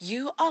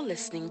You are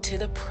listening to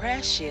the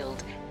Prayer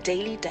Shield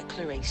Daily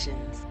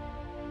Declarations.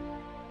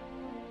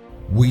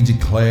 We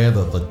declare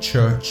that the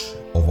Church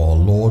of our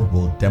Lord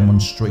will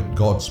demonstrate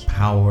God's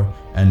power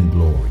and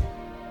glory.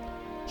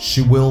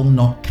 She will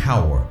not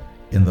cower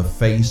in the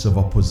face of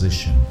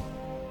opposition,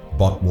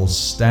 but will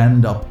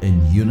stand up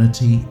in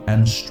unity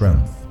and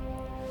strength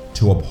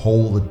to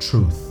uphold the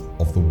truth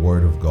of the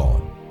Word of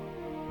God.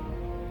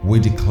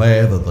 We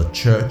declare that the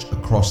Church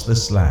across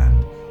this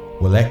land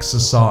will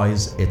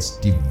exercise its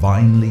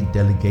divinely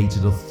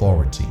delegated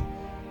authority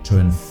to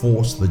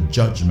enforce the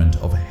judgment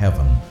of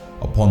heaven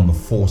upon the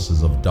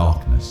forces of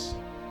darkness.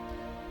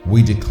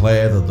 We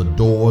declare that the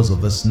doors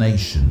of this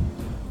nation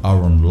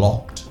are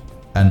unlocked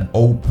and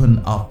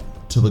open up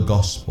to the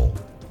gospel.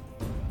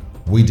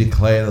 We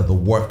declare that the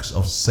works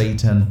of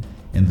Satan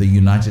in the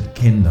United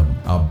Kingdom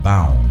are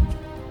bound.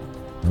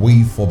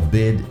 We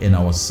forbid in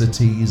our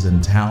cities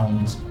and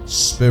towns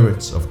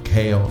spirits of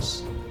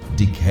chaos,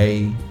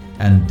 decay,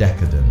 and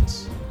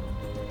decadence.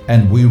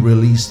 And we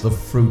release the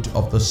fruit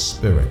of the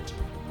Spirit: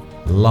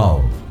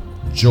 love,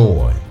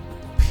 joy,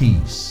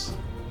 peace,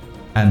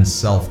 and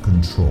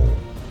self-control.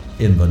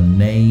 In the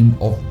name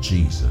of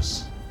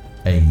Jesus,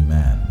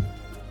 amen.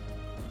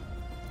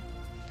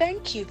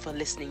 Thank you for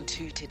listening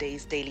to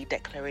today's Daily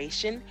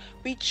Declaration.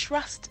 We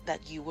trust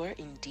that you were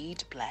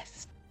indeed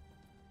blessed.